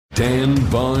Dan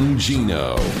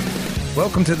Bongino.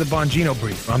 Welcome to the Bongino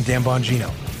Brief. I'm Dan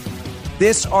Bongino.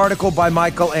 This article by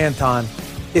Michael Anton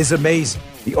is amazing.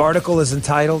 The article is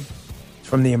entitled,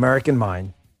 From the American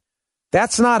Mind,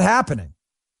 That's Not Happening,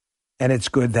 and it's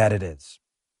good that it is.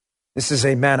 This is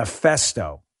a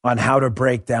manifesto on how to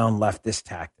break down leftist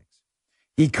tactics.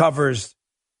 He covers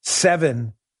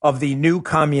 7 of the new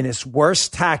communists'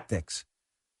 worst tactics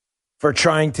for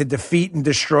trying to defeat and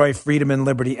destroy freedom and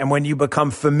liberty. And when you become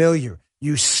familiar,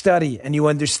 you study and you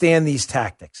understand these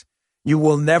tactics, you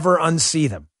will never unsee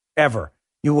them, ever.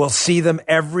 You will see them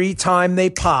every time they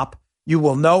pop. You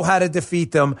will know how to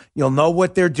defeat them. You'll know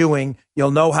what they're doing. You'll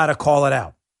know how to call it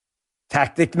out.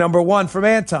 Tactic number 1 from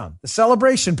Anton, the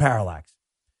celebration parallax.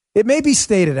 It may be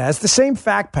stated as the same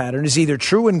fact pattern is either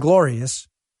true and glorious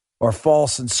or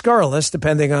false and scurrilous,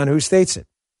 depending on who states it.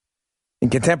 In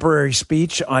contemporary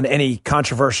speech on any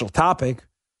controversial topic,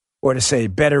 or to say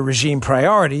better regime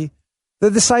priority, the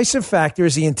decisive factor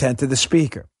is the intent of the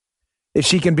speaker. If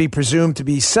she can be presumed to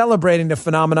be celebrating the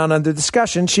phenomenon under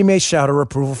discussion, she may shout her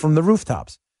approval from the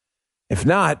rooftops. If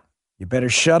not, you better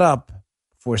shut up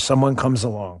before someone comes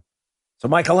along. So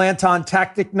Michael Anton,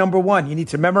 tactic number 1, you need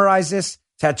to memorize this,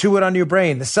 tattoo it on your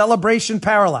brain. The celebration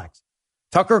parallax.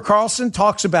 Tucker Carlson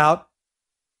talks about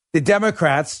the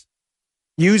Democrats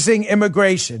using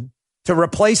immigration to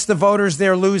replace the voters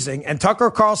they're losing. And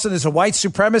Tucker Carlson is a white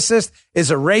supremacist,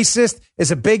 is a racist, is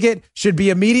a bigot, should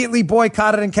be immediately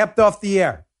boycotted and kept off the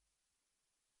air.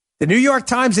 The New York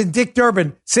Times and Dick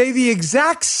Durbin say the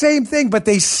exact same thing, but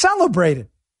they celebrate it.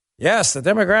 Yes, the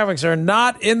demographics are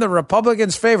not in the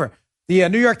Republicans' favor. The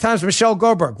New York Times, Michelle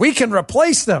Goldberg, we can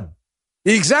replace them.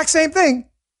 The exact same thing.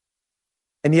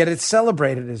 And yet it's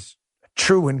celebrated as a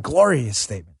true and glorious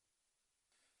statement.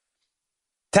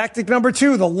 Tactic number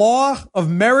 2, the law of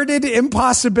merited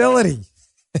impossibility.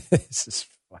 This is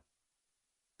fun.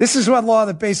 This is one law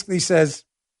that basically says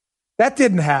that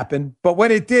didn't happen, but when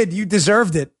it did, you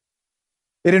deserved it.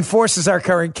 It enforces our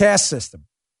current caste system.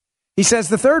 He says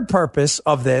the third purpose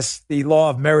of this, the law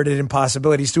of merited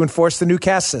impossibility, is to enforce the new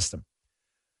caste system.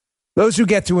 Those who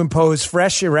get to impose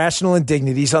fresh, irrational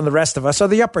indignities on the rest of us are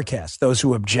the upper caste. Those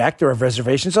who object or have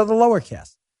reservations are the lower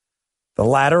caste. The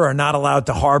latter are not allowed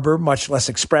to harbor, much less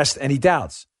express any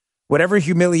doubts. Whatever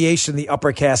humiliation the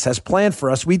upper caste has planned for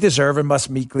us, we deserve and must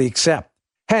meekly accept.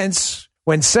 Hence,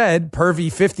 when said pervy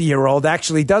 50-year-old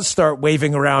actually does start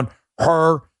waving around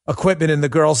her equipment in the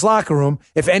girls' locker room,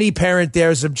 if any parent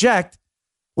dares object,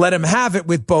 let him have it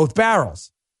with both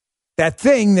barrels. That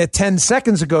thing that 10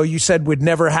 seconds ago you said would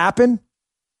never happen,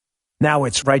 now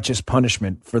it's righteous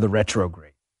punishment for the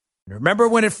retrograde. Remember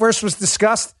when it first was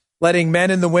discussed? Letting men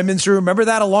in the women's room. Remember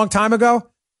that a long time ago?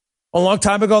 A long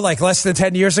time ago, like less than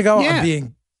 10 years ago? Yeah. I'm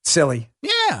being silly.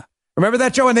 Yeah. Remember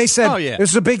that, Joe? And they said, this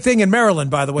was a big thing in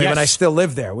Maryland, by the way, Yes. when I still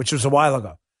lived there, which was a while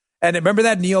ago. And remember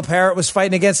that Neil Parrott was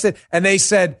fighting against it? And they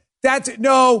said,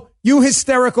 no, you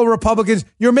hysterical Republicans,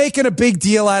 you're making a big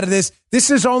deal out of this.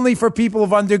 This is only for people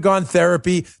who've undergone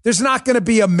therapy. There's not going to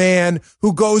be a man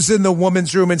who goes in the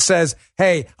woman's room and says,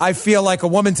 hey, I feel like a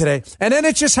woman today. And then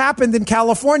it just happened in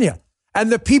California. And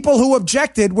the people who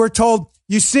objected were told,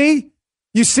 you see,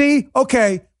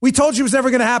 okay, we told you it was never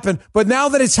going to happen, but now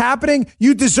that it's happening,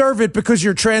 you deserve it because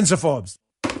you're transophobes.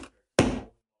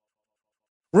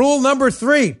 Rule number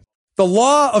 3, the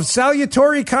law of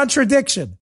salutary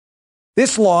contradiction.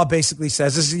 This law basically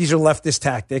says, these are leftist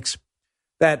tactics,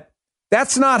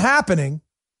 that's not happening,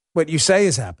 what you say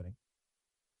is happening,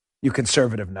 you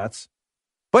conservative nuts,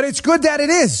 but it's good that it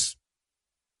is.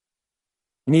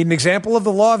 You need an example of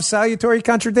the law of salutary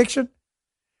contradiction?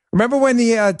 Remember when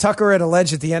the Tucker had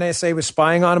alleged that the NSA was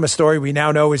spying on him, a story we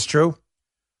now know is true?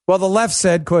 Well, the left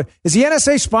said, is the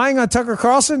NSA spying on Tucker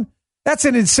Carlson? That's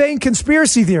an insane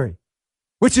conspiracy theory,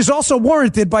 which is also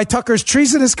warranted by Tucker's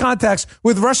treasonous contacts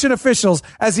with Russian officials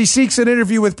as he seeks an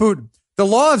interview with Putin. The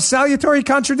law of salutary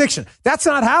contradiction. That's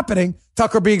not happening,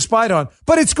 Tucker being spied on,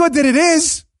 but it's good that it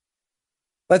is.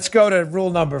 Let's go to rule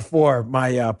number 4,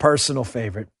 my personal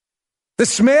favorite. The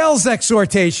Smales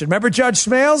exhortation. Remember Judge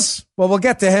Smales? Well, we'll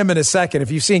get to him in a second. If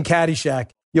you've seen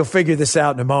Caddyshack, you'll figure this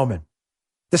out in a moment.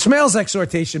 The Smales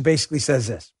exhortation basically says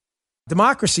this.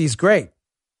 Democracy is great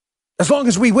as long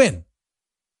as we win.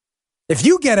 If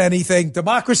you get anything,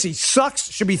 democracy sucks,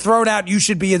 should be thrown out, you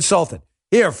should be insulted.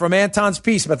 Here, from Anton's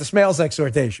piece about the Smales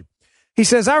exhortation. He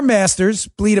says, our masters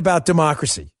bleed about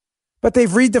democracy, but they've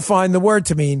redefined the word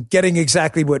to mean getting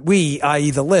exactly what we,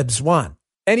 i.e. the libs, want.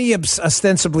 Any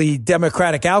ostensibly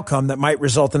democratic outcome that might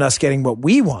result in us getting what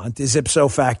we want is ipso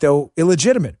facto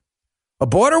illegitimate. A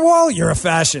border wall? You're a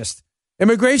fascist.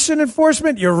 Immigration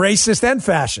enforcement? You're racist and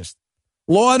fascist.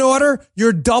 Law and order,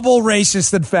 you're double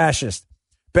racist and fascist.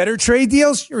 Better trade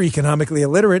deals, you're economically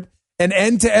illiterate. An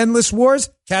end to endless wars,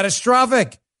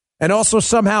 catastrophic. And also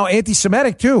somehow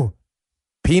anti-Semitic, too.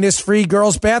 Penis-free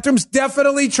girls' bathrooms,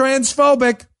 definitely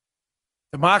transphobic.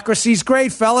 Democracy's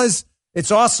great, fellas.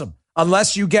 It's awesome.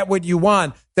 Unless you get what you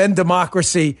want, then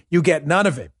democracy, you get none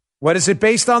of it. What is it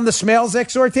based on, the Smales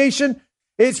exhortation?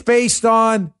 It's based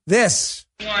on this.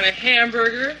 I want a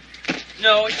hamburger?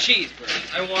 No, a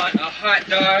cheeseburger. I want a hot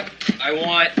dog. I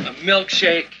want a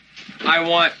milkshake. I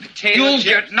want potato chips.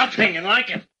 You'll get nothing and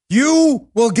like it. You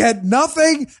will get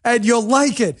nothing and you'll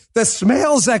like it. The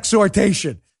Smales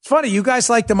exhortation. It's funny, you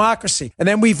guys like democracy, and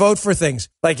then we vote for things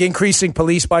like increasing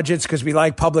police budgets because we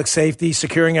like public safety,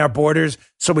 securing our borders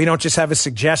so we don't just have a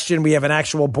suggestion, we have an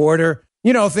actual border.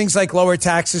 You know, things like lower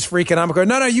taxes for economic growth.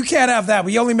 No, you can't have that.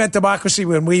 We only meant democracy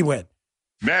when we win.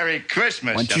 Merry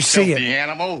Christmas, once you see filthy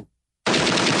animal.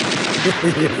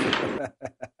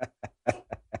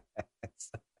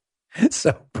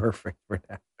 So perfect for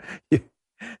now.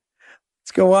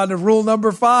 Let's go on to rule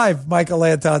number 5, Michael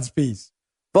Anton's piece.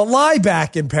 The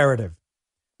lie-back imperative.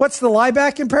 What's the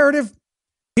lie-back imperative?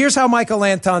 Here's how Michael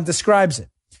Anton describes it.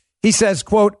 He says,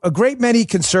 quote, a great many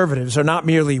conservatives are not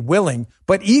merely willing,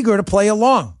 but eager to play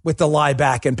along with the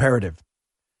lie-back imperative.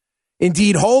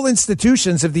 Indeed, whole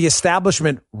institutions of the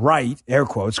establishment right, air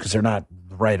quotes, because they're not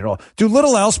right at all, do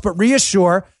little else but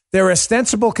reassure their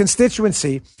ostensible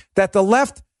constituency that the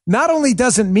left not only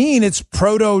doesn't mean its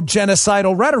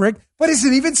proto-genocidal rhetoric, but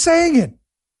isn't even saying it.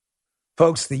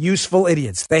 Folks, the useful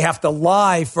idiots, they have to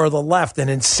lie for the left and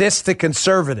insist to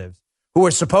conservatives who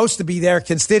are supposed to be their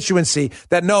constituency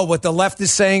that no, what the left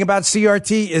is saying about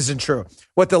CRT isn't true.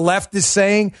 What the left is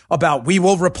saying about we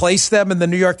will replace them in the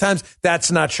New York Times,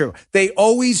 that's not true. They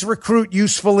always recruit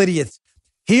useful idiots.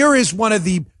 Here is one of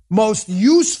the most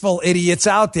useful idiots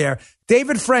out there,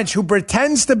 David French, who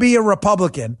pretends to be a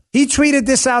Republican. He tweeted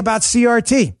this out about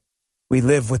CRT. We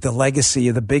live with the legacy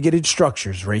of the bigoted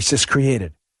structures racists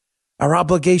created. Our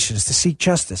obligation is to seek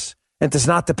justice and does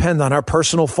not depend on our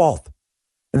personal fault.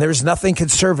 And there is nothing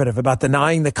conservative about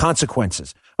denying the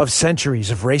consequences of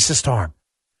centuries of racist harm.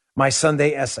 My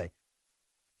Sunday essay.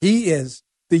 He is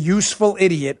the useful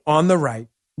idiot on the right,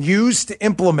 used to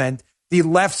implement the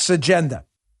left's agenda.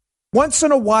 Once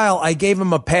in a while, I gave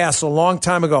him a pass a long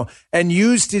time ago and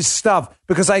used his stuff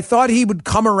because I thought he would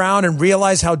come around and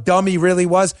realize how dumb he really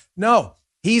was. No.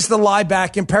 He's the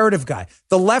lie-back imperative guy.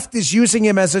 The left is using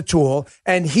him as a tool,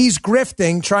 and he's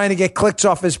grifting, trying to get clicks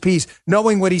off his piece,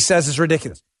 knowing what he says is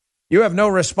ridiculous. You have no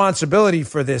responsibility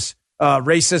for this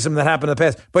racism that happened in the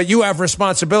past, but you have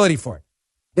responsibility for it.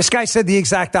 This guy said the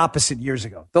exact opposite years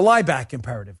ago. The lie-back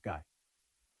imperative guy.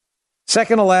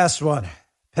 Second to last one,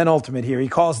 penultimate here. He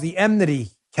calls the enmity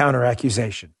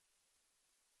counter-accusation.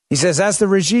 He says, as the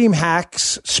regime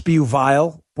hacks spew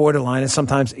vile, borderline, and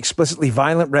sometimes explicitly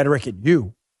violent rhetoric at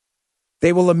you,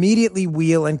 they will immediately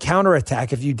wheel and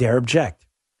counterattack if you dare object.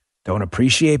 Don't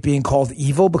appreciate being called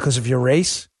evil because of your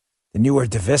race? Then you are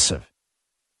divisive.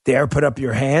 Dare put up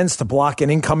your hands to block an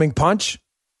incoming punch?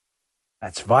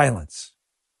 That's violence.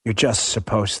 You're just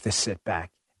supposed to sit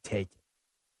back and take it.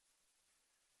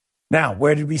 Now,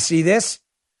 where did we see this?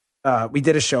 We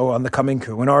did a show on the coming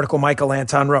coup, an article Michael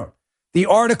Anton wrote. The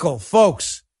article,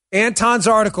 folks, Anton's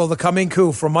article, The Coming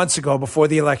Coup, from months ago before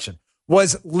the election,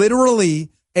 was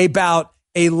literally about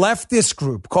a leftist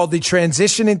group called the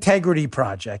Transition Integrity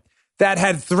Project that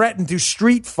had threatened to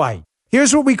street fight.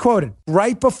 Here's what we quoted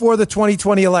right before the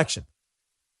 2020 election,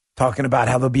 talking about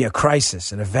how there'll be a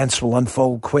crisis and events will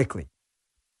unfold quickly.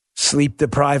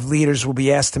 Sleep-deprived leaders will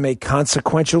be asked to make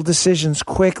consequential decisions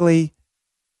quickly.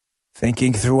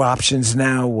 Thinking through options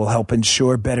now will help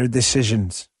ensure better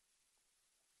decisions.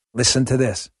 Listen to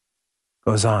this.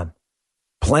 Goes on.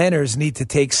 Planners need to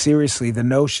take seriously the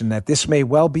notion that this may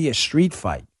well be a street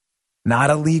fight, not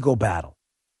a legal battle.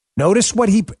 Notice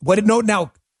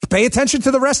now, pay attention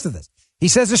to the rest of this. He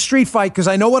says a street fight because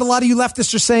I know what a lot of you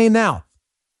leftists are saying now.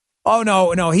 Oh,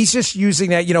 no, he's just using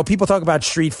that. You know, people talk about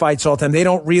street fights all the time. They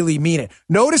don't really mean it.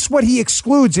 Notice what he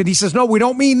excludes it. He says, no, we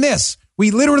don't mean this.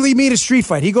 We literally mean a street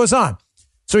fight. He goes on.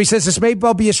 So he says this may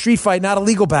well be a street fight, not a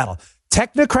legal battle.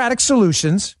 Technocratic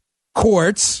solutions,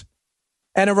 courts,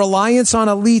 and a reliance on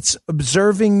elites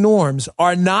observing norms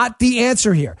are not the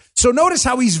answer here. So notice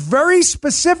how he's very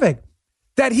specific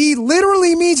that he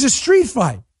literally means a street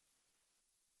fight.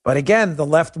 But again, the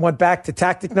left went back to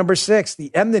tactic number 6,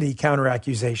 the enmity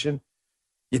counteraccusation.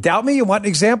 You doubt me? You want an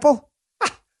example?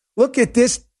 Look at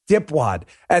this dipwad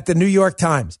at the New York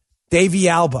Times, Davey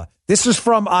Alba. This is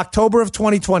from October of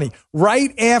 2020,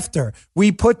 right after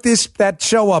we put that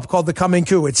show up called The Coming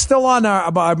Coup. It's still on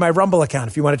my Rumble account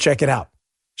if you want to check it out.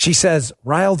 She says,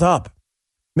 riled up.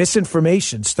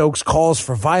 Misinformation stokes calls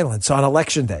for violence on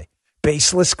Election Day.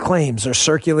 Baseless claims are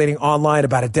circulating online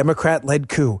about a Democrat-led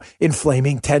coup,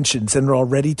 inflaming tensions in an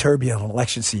already turbulent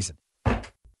election season.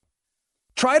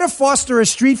 Try to foster a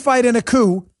street fight and a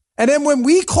coup, and then when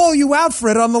we call you out for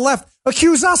it on the left,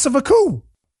 accuse us of a coup.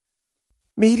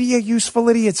 Media useful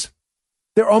idiots.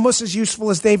 They're almost as useful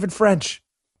as David French.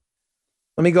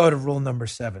 Let me go to rule number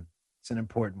 7. It's an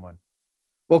important one.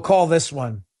 We'll call this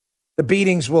one, the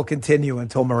beatings will continue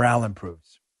until morale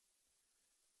improves.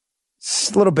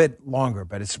 It's a little bit longer,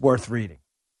 but it's worth reading.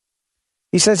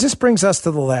 He says, this brings us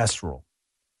to the last rule,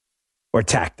 or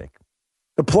tactic.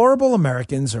 Deplorable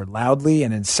Americans are loudly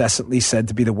and incessantly said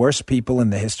to be the worst people in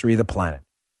the history of the planet.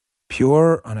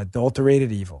 Pure,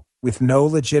 unadulterated evil, with no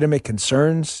legitimate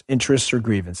concerns, interests, or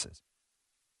grievances.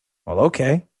 Well,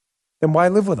 okay. Then why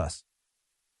live with us?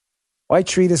 Why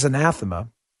treat as anathema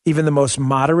even the most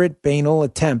moderate, banal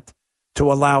attempt to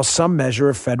allow some measure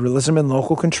of federalism and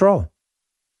local control?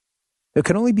 There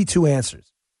can only be two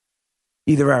answers.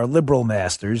 Either our liberal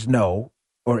masters know,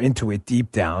 or intuit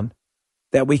deep down,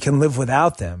 that we can live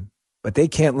without them, but they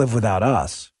can't live without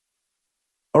us.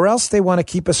 Or else they want to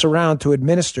keep us around to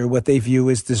administer what they view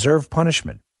as deserved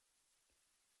punishment.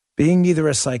 Being neither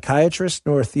a psychiatrist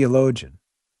nor a theologian,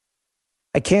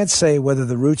 I can't say whether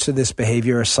the roots of this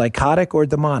behavior are psychotic or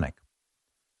demonic,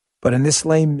 but in this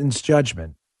layman's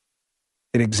judgment,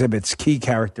 it exhibits key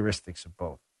characteristics of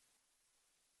both.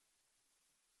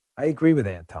 I agree with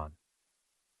Anton.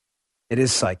 It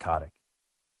is psychotic.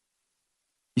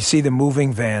 You see the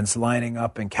moving vans lining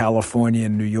up in California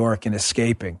and New York and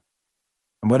escaping.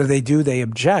 And what do? They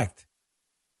object.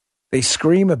 They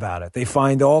scream about it. They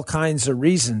find all kinds of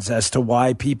reasons as to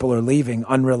why people are leaving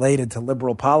unrelated to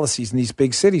liberal policies in these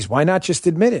big cities. Why not just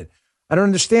admit it? I don't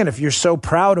understand. If you're so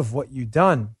proud of what you've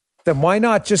done, then why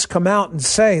not just come out and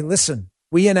say, listen,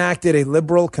 we enacted a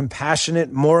liberal,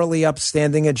 compassionate, morally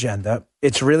upstanding agenda.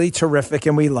 It's really terrific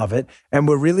and we love it. And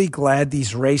we're really glad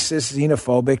these racist,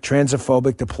 xenophobic,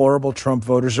 transphobic, deplorable Trump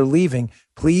voters are leaving.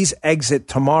 Please exit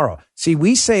tomorrow. See,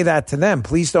 we say that to them.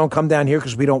 Please don't come down here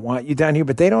because we don't want you down here.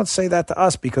 But they don't say that to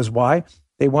us because why?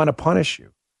 They want to punish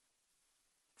you.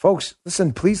 Folks,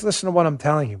 listen, please listen to what I'm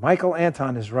telling you. Michael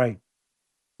Anton is right.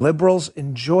 Liberals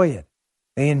enjoy it.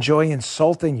 They enjoy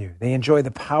insulting you. They enjoy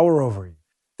the power over you.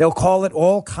 They'll call it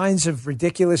all kinds of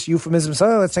ridiculous euphemisms.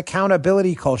 Oh, it's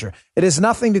accountability culture. It has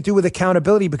nothing to do with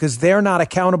accountability because they're not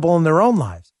accountable in their own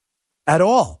lives at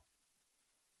all.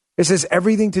 This has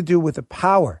everything to do with the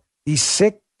power these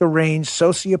sick, deranged,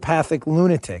 sociopathic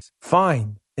lunatics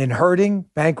find in hurting,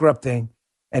 bankrupting,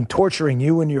 and torturing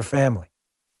you and your family.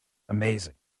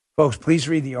 Amazing. Folks, please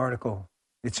read the article.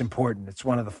 It's important. It's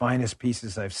one of the finest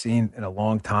pieces I've seen in a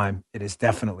long time. It is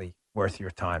definitely worth your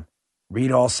time. Read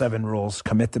all 7 rules,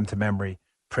 commit them to memory,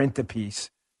 print the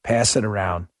piece, pass it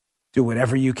around. Do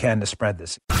whatever you can to spread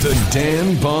this. The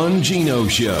Dan Bongino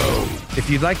Show. If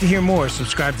you'd like to hear more,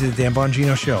 subscribe to The Dan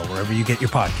Bongino Show, wherever you get your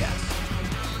podcasts.